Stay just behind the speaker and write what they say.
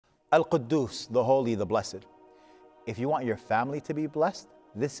Al-Quddoos, the holy, the blessed. If you want your family to be blessed,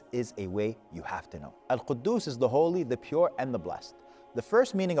 this is a way you have to know. Al-Quddoos is the holy, the pure, and the blessed. The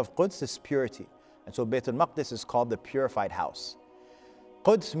first meaning of Quds is purity. And so Bayt al-Maqdis is called the purified house.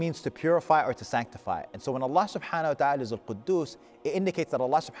 Quds means to purify or to sanctify. And so when Allah subhanahu wa ta'ala is al-Quddoos, it indicates that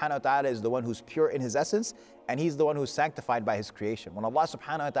Allah subhanahu wa ta'ala is the one who's pure in His essence, and He's the one who's sanctified by His creation. When Allah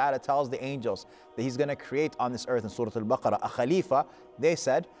subhanahu wa ta'ala tells the angels that He's going to create on this earth in Surah Al-Baqarah a Khalifa, they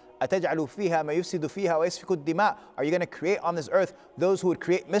said, أَتَجْعَلُ فِيهَا مَا يُفْسِدُ فِيهَا وَيَسْفِكُ الدِّمَاءِ. Are you going to create on this earth those who would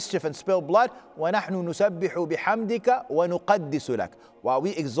create mischief and spill blood? وَنَحْنُ نُسَبِّحُ بِحَمْدِكَ وَنُقَدِّسُ لَكَ. While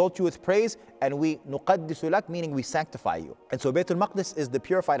we exalt you with praise and we نُقَدِّسُ لَكَ, meaning we sanctify you. And so Bayt al-Maqdis is the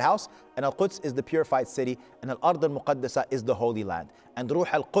purified house, and Al-Quds is the purified city, and Al-Ard al-Muqaddasa is the holy land. And Ruh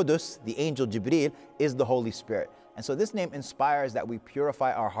al-Qudus, the angel Jibreel, is the Holy Spirit. And so this name inspires that we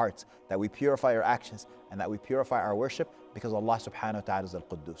purify our hearts, that we purify our actions, and that we purify our worship, because Allah subhanahu wa ta'ala is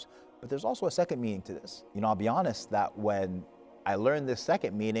Al-Quddus. But there's also a second meaning to this. You know, I'll be honest that when I learned this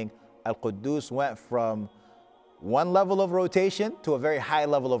second meaning, Al-Quddus went from one level of rotation to a very high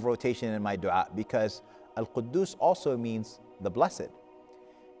level of rotation in my dua, because Al-Quddus also means the blessed.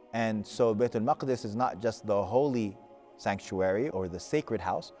 And so Bayt al-Maqdis is not just the holy sanctuary or the sacred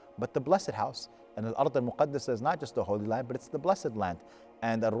house, but the blessed house. And Al-Ard al-Muqaddasa is not just the holy land, but it's the blessed land.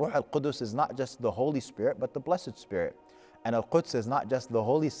 And Al-Ruh al-Qudus is not just the Holy Spirit, but the blessed Spirit. And Al-Quds is not just the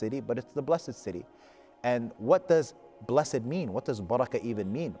holy city, but it's the blessed city. And what does blessed mean? What does barakah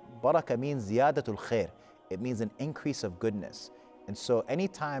even mean? Barakah means ziyadatul khair. It means an increase of goodness. And so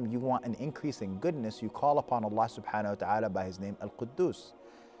anytime you want an increase in goodness, you call upon Allah subhanahu wa ta'ala by His name Al-Quddus.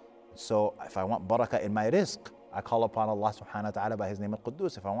 So if I want barakah in my rizq, I call upon Allah subhanahu wa ta'ala by His name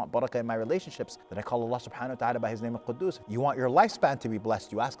Al-Quddus. If I want barakah in my relationships, then I call Allah subhanahu wa ta'ala by His name Al-Quddus. You want your lifespan to be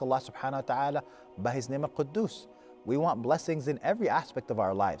blessed, you ask Allah subhanahu wa ta'ala by His name Al-Quddus. We want blessings in every aspect of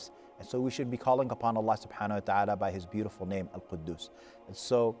our lives. And so we should be calling upon Allah subhanahu wa ta'ala by His beautiful name, Al-Quddus. And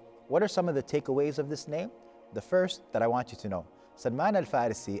so what are some of the takeaways of this name? The first that I want you to know, Salman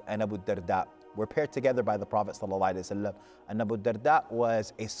al-Farisi and Abu Darda were paired together by the Prophet ﷺ. And Abu Darda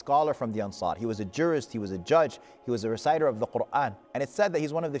was a scholar from the Ansar. He was a jurist, he was a judge, he was a reciter of the Quran. And it's said that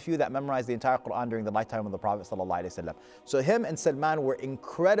he's one of the few that memorized the entire Quran during the lifetime of the Prophet ﷺ. So him and Salman were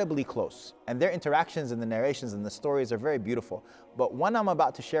incredibly close. And their interactions and the narrations and the stories are very beautiful. But one I'm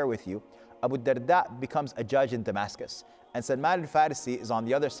about to share with you, Abu Darda becomes a judge in Damascus. And Salman al-Farisi is on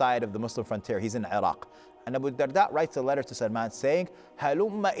the other side of the Muslim frontier. He's in Iraq. And Abu Darda writes a letter to Salman saying,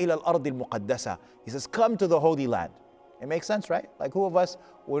 "Halumma ila al-ard al-muqaddasa." He says, come to the Holy Land. It makes sense, right? Like, who of us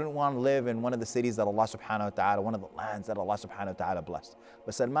wouldn't want to live in one of the cities that Allah subhanahu wa ta'ala, one of the lands that Allah subhanahu wa ta'ala blessed?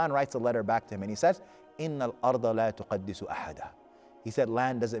 But Salman writes a letter back to him and he says, "Inna al-arda la tuqaddisu ahada." He said,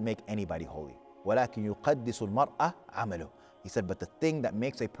 land doesn't make anybody holy. وَلَكِنْ يُقَدِّسُ الْمَرْأَ عَمَلُهُ. He said, but the thing that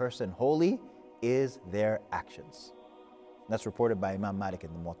makes a person holy is their actions. That's reported by Imam Malik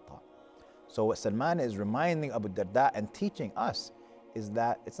in the Muwatta. So what Salman is reminding Abu Darda and teaching us is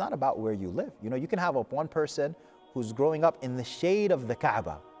that it's not about where you live. You know, you can have one person who's growing up in the shade of the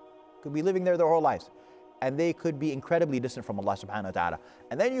Kaaba, could be living there their whole lives, and they could be incredibly distant from Allah subhanahu wa ta'ala.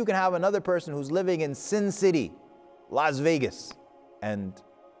 And then you can have another person who's living in Sin City, Las Vegas, and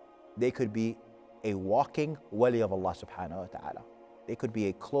they could be a walking wali of Allah subhanahu wa ta'ala. They could be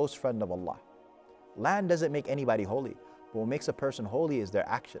a close friend of Allah. Land doesn't make anybody holy. But what makes a person holy is their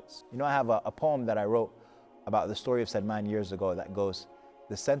actions. You know, I have a poem that I wrote about the story of Salman years ago that goes,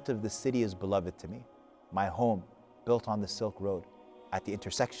 "The scent of the city is beloved to me. My home, built on the Silk Road, at the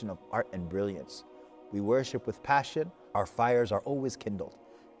intersection of art and brilliance. We worship with passion, our fires are always kindled,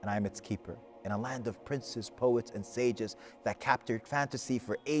 and I am its keeper. In a land of princes, poets, and sages that captured fantasy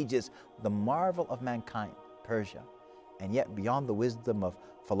for ages, the marvel of mankind, Persia. And yet beyond the wisdom of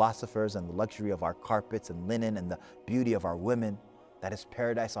philosophers and the luxury of our carpets and linen and the beauty of our women, that is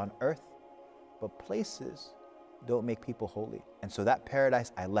paradise on earth. But places don't make people holy. And so that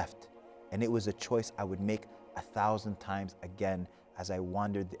paradise I left, and it was a choice I would make 1,000 times again. As I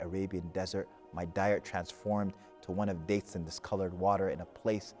wandered the Arabian desert, my diet transformed to one of dates and discolored water in a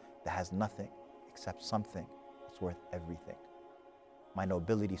place that has nothing except something that's worth everything. My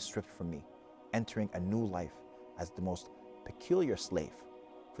nobility stripped from me, entering a new life as the most peculiar slave.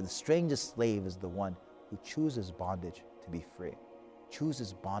 For the strangest slave is the one who chooses bondage to be free,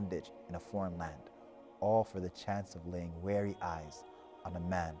 chooses bondage in a foreign land, all for the chance of laying wary eyes on a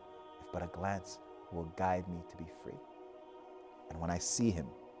man, if but a glance, who will guide me to be free. And when I see him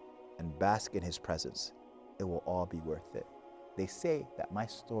and bask in his presence, it will all be worth it. They say that my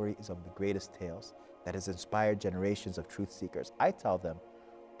story is of the greatest tales that has inspired generations of truth seekers. I tell them,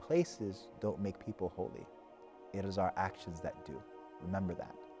 places don't make people holy. It is our actions that do. Remember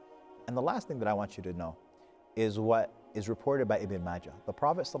that. And the last thing that I want you to know is what is reported by Ibn Majah. The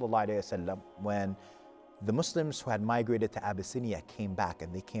Prophet ﷺ, when the Muslims who had migrated to Abyssinia came back,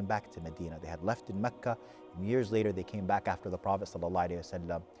 and they came back to Medina. They had left in Mecca, and years later they came back after the Prophet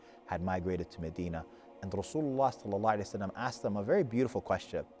ﷺ had migrated to Medina. And Rasulullah ﷺ asked them a very beautiful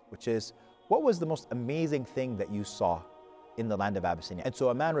question, which is, what was the most amazing thing that you saw in the land of Abyssinia? And so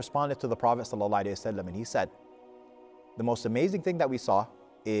a man responded to the Prophet ﷺ, and he said, the most amazing thing that we saw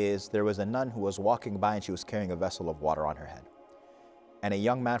is there was a nun who was walking by, and she was carrying a vessel of water on her head. And a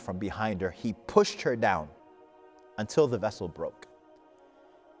young man from behind her, he pushed her down until the vessel broke.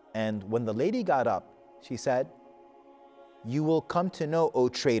 And when the lady got up, she said, you will come to know, O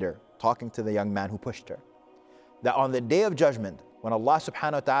traitor, talking to the young man who pushed her, that on the day of judgment, when Allah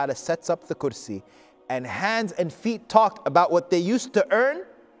subhanahu wa ta'ala sets up the kursi and hands and feet talked about what they used to earn,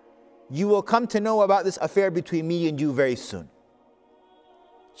 you will come to know about this affair between me and you very soon.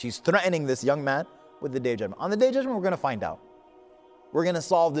 She's threatening this young man with the day of judgment. On the day of judgment, we're going to find out. We're going to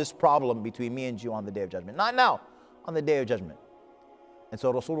solve this problem between me and you on the day of judgment. Not now, on the day of judgment. And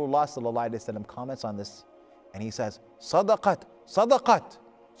so Rasulullah sallallahu alaihi wasallam comments on this, and he says, Sadaqat, Sadaqat.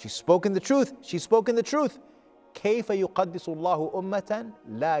 She's spoken the truth. She's spoken the truth. كيف يقدس الله أمة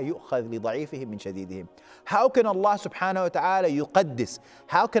لا يؤخذ لضعيفهم من شديدهم. How can Allah subhanahu wa ta'ala yuqaddis?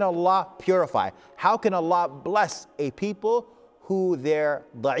 How can Allah purify? How can Allah bless a people who their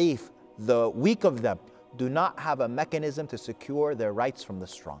da'if, the weak of them, do not have a mechanism to secure their rights from the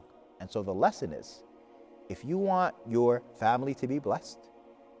strong? And so the lesson is, if you want your family to be blessed,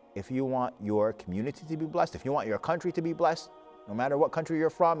 if you want your community to be blessed, if you want your country to be blessed, no matter what country you're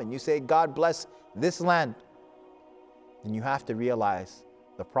from, and you say, God bless this land, then you have to realize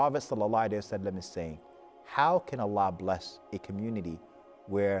the Prophet ﷺ is saying, how can Allah bless a community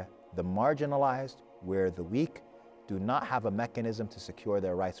where the marginalized, where the weak do not have a mechanism to secure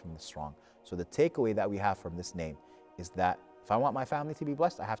their rights from the strong? So the takeaway that we have from this name is that if I want my family to be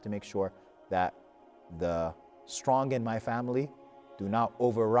blessed, I have to make sure that the strong in my family do not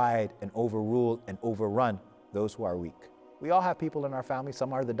override and overrule and overrun those who are weak. We all have people in our family.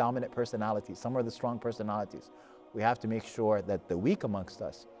 Some are the dominant personalities, some are the strong personalities. We have to make sure that the weak amongst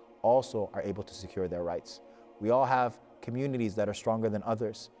us also are able to secure their rights. We all have communities that are stronger than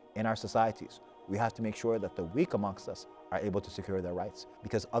others in our societies. We have to make sure that the weak amongst us are able to secure their rights,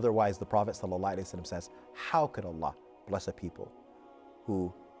 because otherwise the Prophet ﷺ says, how could Allah bless a people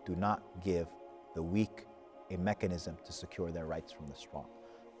who do not give the weak a mechanism to secure their rights from the strong?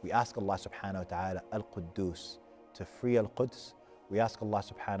 We ask Allah subhanahu wa ta'ala al-Quddoos to free al-Quds. We ask Allah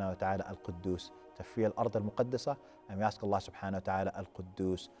subhanahu wa ta'ala al-Quddoos to free al-Ard al-Muqaddasa, and we ask Allah subhanahu wa ta'ala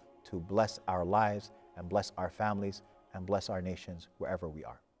al-Quddoos to bless our lives and bless our families and bless our nations wherever we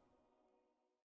are.